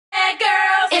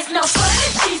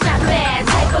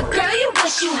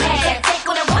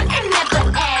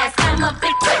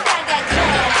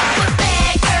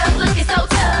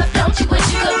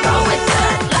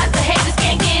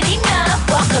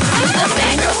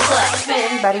Hey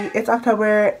everybody, it's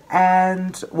October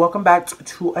and welcome back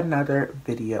to another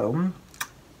video.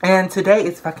 And today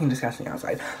it's fucking disgusting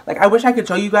outside. Like, I wish I could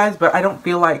show you guys, but I don't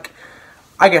feel like,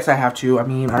 I guess I have to. I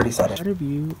mean, I already said it. Out of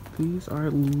view, these are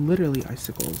literally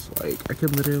icicles. Like, I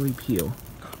could literally peel.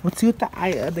 Let's see what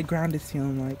the ground is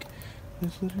feeling like.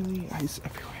 There's literally ice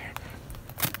everywhere.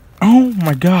 Oh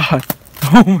my god.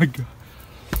 Oh my god.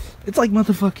 It's like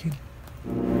motherfucking.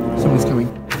 Somebody's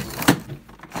coming.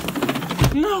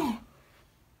 No.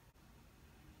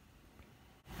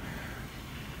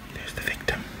 There's the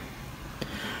victim.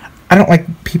 I don't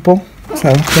like people,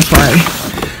 so that's why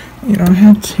you don't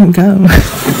have to go.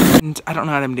 And I don't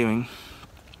know what I'm doing.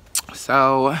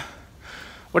 So,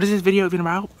 what is this video even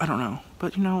about? I don't know.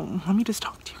 But, you know, let me just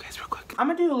talk to you guys real quick. I'm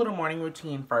gonna do a little morning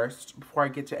routine first before I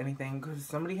get to anything, because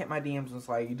somebody hit my DMs and was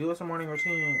like, you do us a morning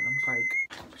routine. And I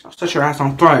was like, set your ass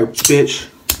on fire, bitch.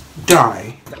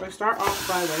 Die. So I start off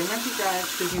by wetting my teeth, guys,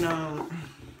 because, you know,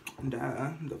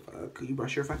 the fuck. You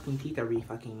brush your fucking teeth every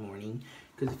fucking morning,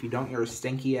 because if you don't, you're a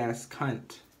stinky ass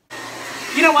cunt.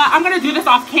 You know what? I'm gonna do this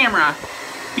off camera,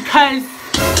 because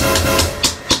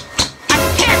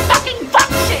I can't fucking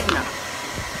function!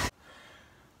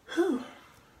 Whew.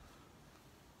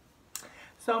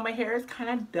 So my hair is kind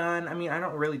of done. I mean, I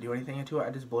don't really do anything into it.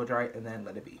 I just blow dry it and then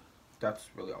let it be. That's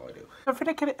really all I do.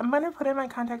 I'm gonna put in my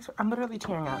contacts. I'm literally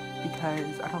tearing up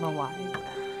because I don't know why.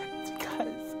 It's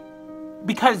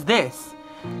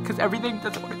because everything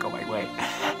doesn't want to go my way,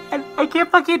 and I can't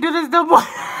fucking do this no more.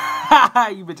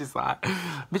 You bitches saw it.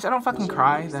 Bitch, I don't fucking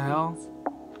cry. The hell.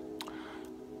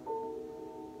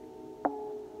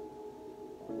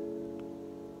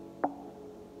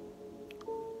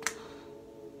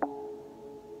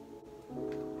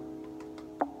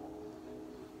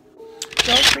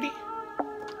 So pretty.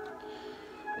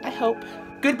 I hope.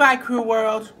 Goodbye, crew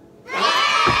world.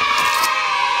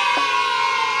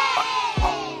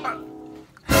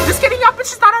 Just kidding, y'all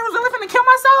bitches thought I was really finna kill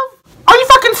myself? Are you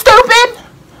fucking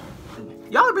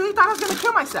stupid? Y'all really thought I was gonna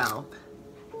kill myself.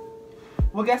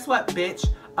 Well, guess what, bitch?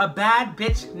 A bad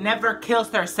bitch never kills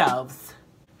themselves.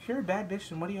 If you're a bad bitch,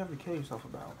 then what do you have to kill yourself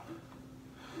about?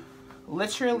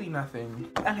 Literally nothing.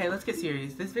 Okay, let's get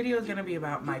serious. This video is gonna be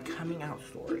about my coming out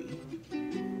story.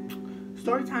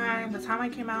 Story time, the time I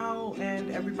came out and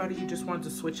everybody just wanted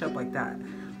to switch up like that.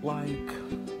 Like,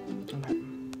 okay.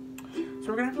 So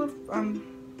we're gonna have a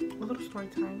little story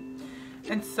time.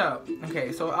 And so,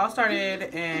 okay, so it all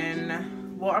started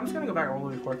in, well, I'm just gonna go back all the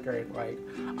way to 4th grade. Like,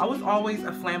 I was always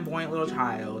a flamboyant little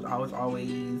child. I was always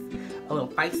a little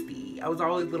feisty. I was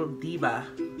always a little diva.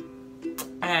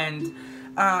 And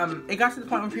it got to the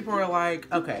point where people were like,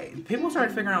 okay, people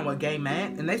started figuring out what gay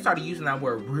meant, and they started using that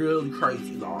word really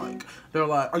crazy. Like, they're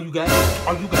like, are you gay?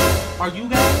 Are you gay? Are you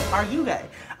gay? Are you gay?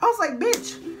 I was like,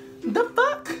 bitch, the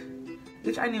fuck?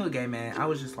 Bitch, I knew a gay man. I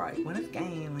was just like, what is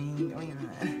gay?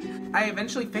 I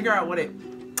eventually figured out what it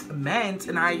meant,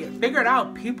 and I figured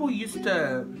out people used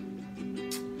to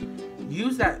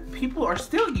use that. People are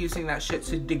still using that shit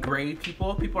to degrade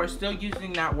people. People are still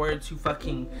using that word to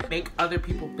fucking make other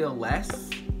people feel less.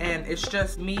 And it's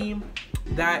just me.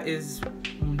 That is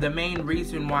the main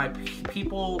reason why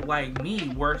people like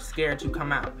me were scared to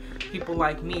come out. People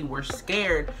like me were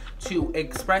scared to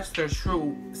express their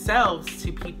true selves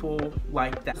to people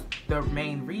like that. The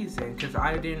main reason, because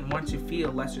I didn't want to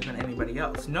feel lesser than anybody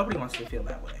else. Nobody wants to feel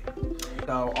that way.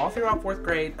 So all throughout 4th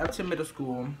grade up to middle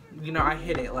school, you know, I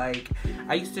hit it. Like,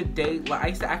 I used to date, like, I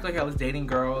used to act like I was dating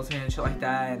girls and shit like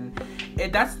that. And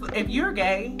if you're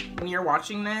gay and you're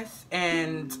watching this,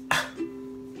 and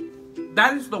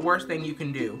that is the worst thing you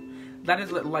can do. That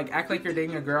is, like, act like you're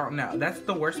dating a girl. No, that's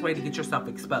the worst way to get yourself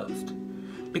exposed.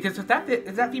 Because if that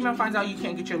female finds out you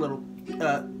can't get your little,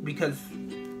 because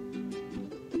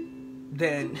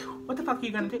then what the fuck are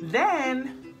you gonna do?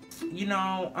 Then, you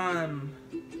know,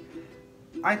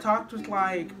 I talked with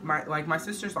my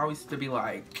sisters always used to be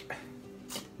like,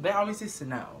 they always used to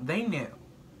know. They knew.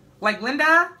 Like,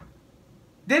 Linda,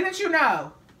 didn't you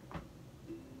know?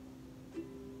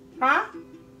 Huh?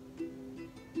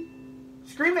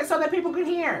 Scream it so that people can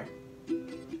hear.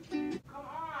 Come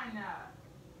on.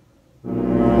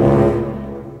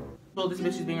 Well, this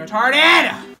bitch is being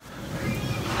retarded.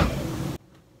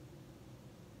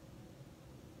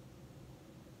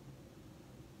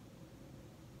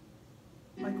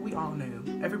 Like, we all knew.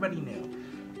 Everybody knew.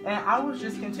 And I was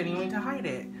just continuing to hide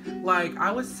it. Like,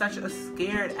 I was such a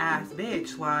scared ass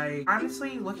bitch. Like,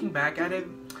 honestly, looking back at it,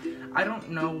 I don't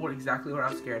know exactly what I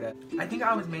was scared of. I think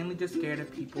I was mainly just scared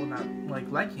of people not, like,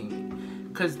 liking me.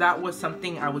 Because that was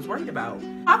something I was worried about.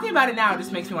 Talking about it now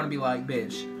just makes me want to be like,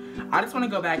 bitch, I just want to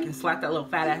go back and slap that little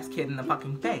fat ass kid in the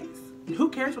fucking face. Who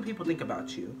cares what people think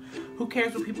about you? Who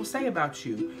cares what people say about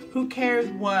you? Who cares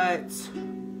what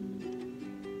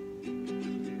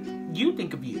you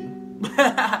think of you?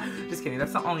 Just kidding.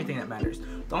 That's the only thing that matters.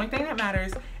 The only thing that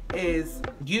matters is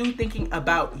you thinking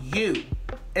about you.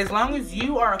 As long as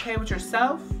you are okay with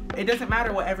yourself, it doesn't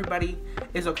matter what everybody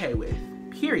is okay with.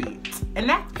 Period. And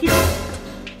that's period.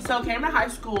 So I came to high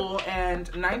school,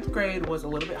 and 9th grade was a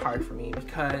little bit hard for me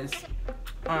because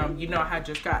you know, I had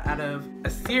just got out of a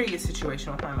serious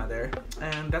situation with my mother,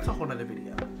 and that's a whole nother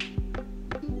video.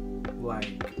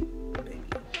 Like, baby,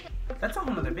 that's a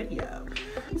whole nother video.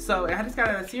 So I just got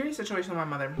out of a serious situation with my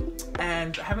mother,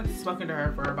 and I haven't spoken to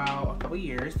her for about a couple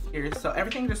years. So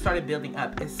everything just started building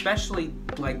up, especially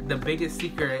like the biggest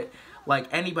secret like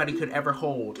anybody could ever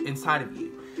hold inside of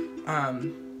you.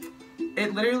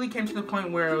 It literally came to the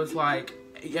point where it was like,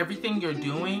 everything you're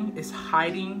doing is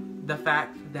hiding the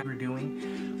fact that you're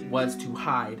doing was to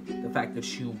hide the fact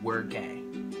that you were gay.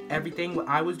 Everything what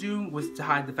I was doing was to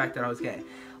hide the fact that I was gay.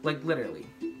 Like, literally.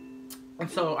 And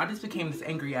so I just became this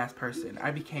angry ass person.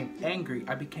 I became angry.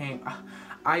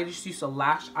 I just used to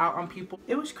lash out on people.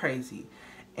 It was crazy.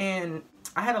 And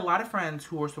I had a lot of friends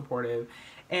who were supportive.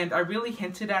 And I really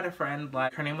hinted at a friend,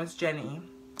 like, her name was Jenny.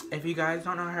 If you guys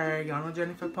don't know her, y'all know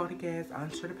Jennifer Podcast. I'll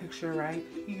insert a picture right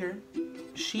here.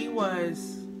 She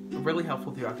was really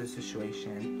helpful throughout this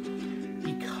situation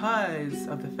because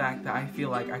of the fact that I feel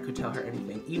like I could tell her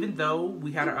anything. Even though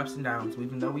we had our ups and downs,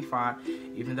 even though we fought,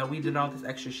 even though we did all this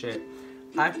extra shit,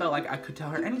 I felt like I could tell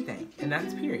her anything, and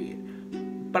that's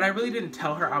period. But I really didn't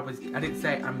tell her I didn't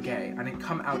say I'm gay. I didn't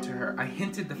come out to her. I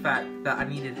hinted the fact that I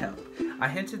needed help. I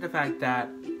hinted the fact that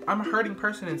I'm a hurting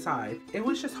person inside. It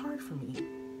was just hard for me.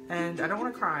 And I don't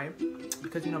want to cry,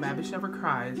 because, you know, bad bitch never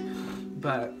cries,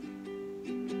 but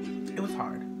it was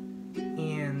hard.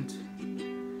 And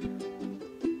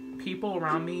people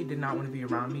around me did not want to be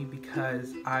around me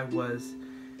because I was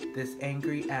this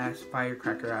angry ass,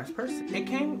 firecracker ass person. It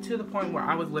came to the point where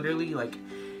I was literally like,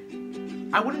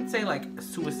 I wouldn't say like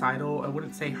suicidal, I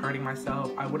wouldn't say hurting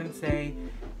myself, I wouldn't say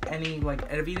any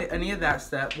of that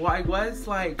stuff. Well, I was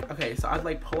like, okay, so I'd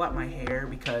like pull out my hair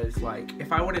because like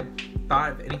if I would have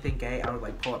thought of anything gay, I would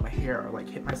like pull out my hair or like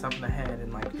hit myself in the head,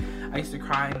 and like I used to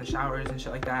cry in the showers and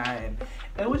shit like that, and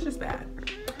it was just bad.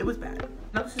 It was bad.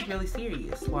 No, this is really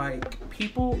serious. Like,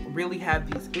 people really have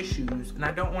these issues, and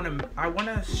I want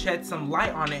to shed some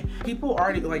light on it. People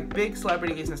already, like, big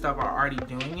celebrities and stuff are already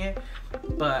doing it,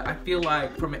 but I feel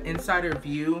like from an insider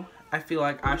view, I feel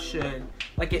like I should,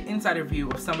 like, an insider view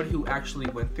of somebody who actually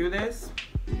went through this.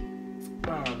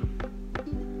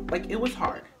 Like, it was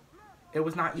hard. It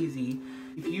was not easy.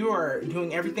 If you are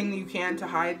doing everything that you can to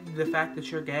hide the fact that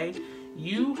you're gay,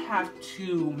 you have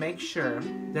to make sure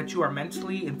that you are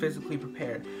mentally and physically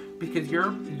prepared, because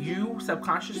you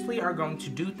subconsciously are going to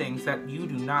do things that you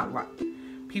do not like.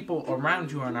 People around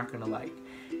you are not going to like.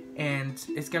 And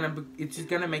it's just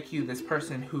gonna make you this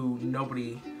person who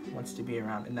nobody wants to be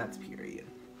around, and that's period.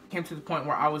 Came to the point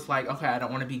where I was like, okay, I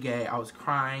don't want to be gay. I was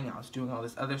crying, I was doing all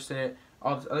this other shit,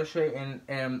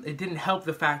 and it didn't help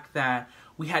the fact that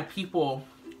we had people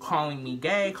calling me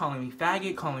gay, calling me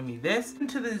faggot, calling me this. And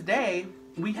to this day,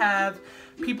 we have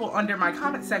people under my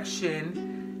comment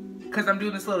section, because I'm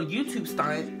doing this little YouTube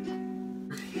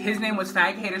stunt. His name was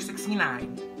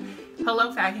FagHater69.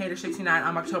 Hello, FagHater69.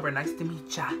 I'm October. Nice to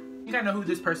meet ya. You gotta know who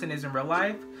this person is in real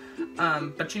life.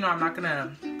 But you know, I'm not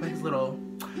gonna put his little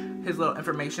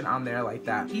information on there like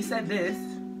that. He said this.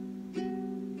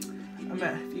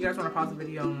 If you guys want to pause the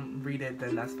video and read it,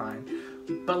 then that's fine.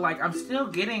 But like, I'm still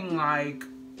getting like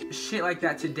shit like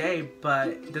that today.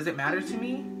 But does it matter to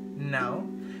me? No.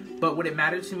 But would it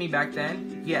matter to me back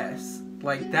then? Yes.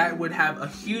 Like, that would have a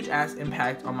huge ass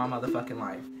impact on my motherfucking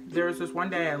life. There was this one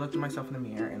day I looked at myself in the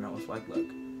mirror and I was like, look,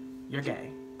 you're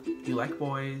gay. You like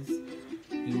boys.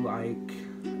 You like...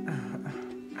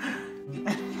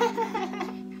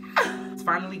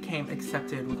 Finally came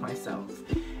accepted with myself.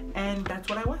 And that's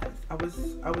what I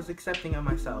was. I was accepting of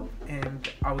myself. And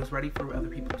I was ready for other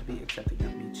people to be accepting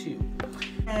of me too.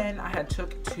 And I had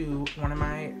took to one of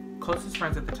my closest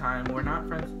friends at the time. We're not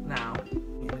friends now.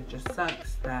 And it just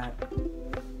sucks that,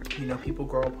 you know, people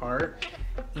grow apart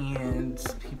and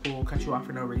people cut you off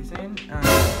for no reason.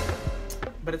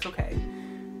 But it's okay.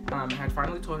 I had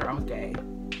finally told her I was gay,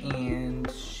 and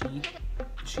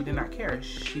she did not care.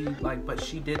 But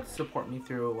she did support me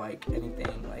through like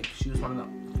anything. Like, she was one of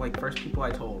the like first people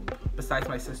I told, besides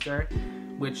my sister,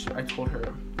 which I told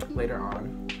her later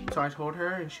on. So I told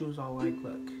her, and she was all like,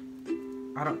 look,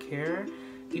 I don't care.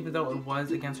 Even though it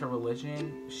was against her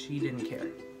religion, she didn't care.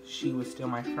 She was still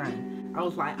my friend. I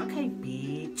was like, okay,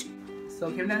 bitch. So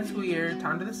it came down to school year,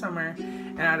 time to the summer,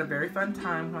 and I had a very fun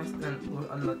time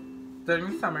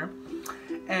during the summer.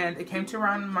 And it came to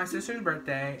around my sister's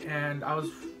birthday, and I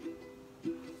was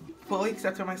fully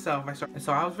accepted myself. And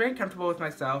so I was very comfortable with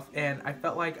myself, and I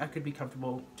felt like I could be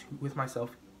comfortable with myself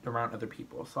around other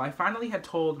people. So I finally had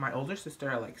told my older sister,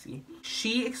 Alexi.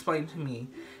 She explained to me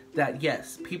that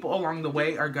yes, people along the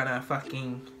way are gonna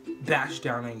fucking bash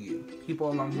down on you. People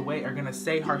along the way are gonna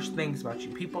say harsh things about you.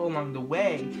 People along the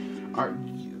way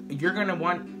you're gonna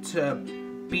want to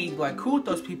be like cool with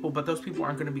those people, but those people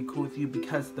aren't gonna be cool with you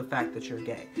because of the fact that you're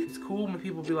gay. It's cool when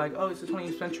people be like, oh, it's the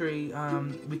 20th century,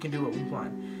 we can do what we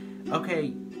want.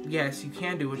 Okay, yes, you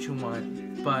can do what you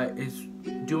want, but is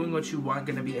doing what you want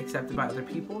gonna be accepted by other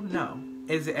people? No.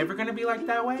 Is it ever gonna be like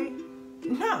that way?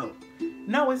 No.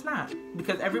 No, it's not.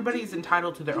 Because everybody is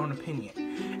entitled to their own opinion.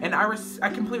 And I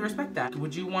completely respect that.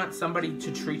 Would you want somebody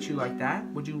to treat you like that?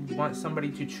 Would you want somebody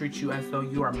to treat you as though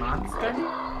you are a monster?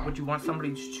 Would you want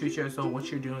somebody to treat you as though what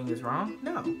you're doing is wrong?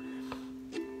 No.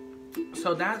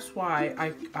 So that's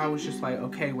why I was just like,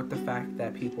 okay with the fact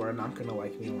that people are not going to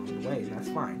like me along the way. And that's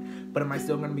fine. But am I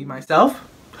still going to be myself?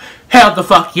 Hell the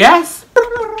fuck yes!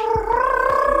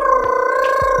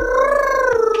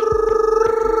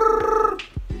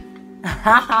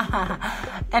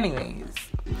 Anyways,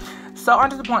 so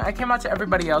on to the point. I came out to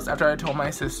everybody else after I told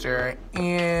my sister,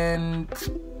 and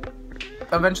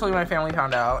eventually my family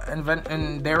found out,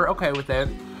 and they were okay with it.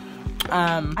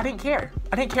 I didn't care.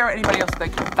 I didn't care what anybody else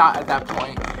thought at that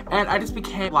point, and I just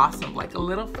became blossomed like a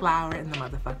little flower in the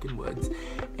motherfucking woods,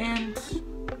 and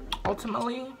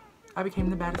ultimately I became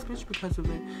the baddest bitch because of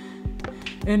it.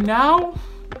 And now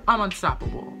I'm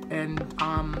unstoppable. And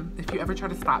if you ever try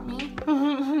to stop me,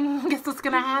 guess what's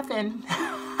gonna happen?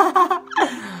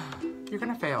 You're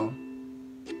gonna fail.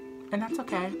 And that's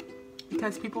okay.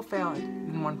 Because people fail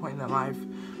in one point in their life.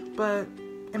 But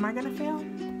am I gonna fail?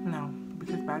 No.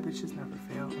 Because bad bitches never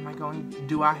fail.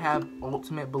 Do I have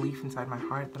ultimate belief inside my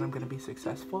heart that I'm gonna be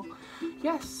successful?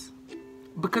 Yes.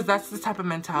 Because that's the type of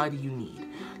mentality you need.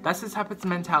 That's the type of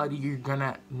mentality you're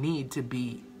gonna need to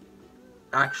be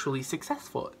actually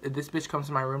successful. If this bitch comes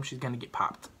to my room, she's gonna get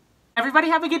popped. Everybody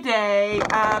have a good day.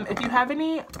 If you have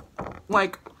any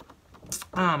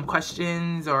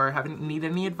questions or need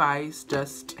any advice,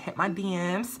 just hit my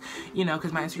DMs, you know,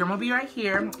 because my Instagram will be right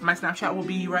here, my Snapchat will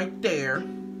be right there,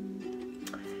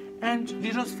 and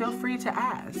you just feel free to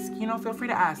ask, you know, feel free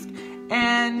to ask.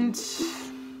 And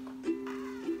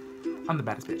I'm the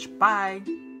baddest bitch. Bye.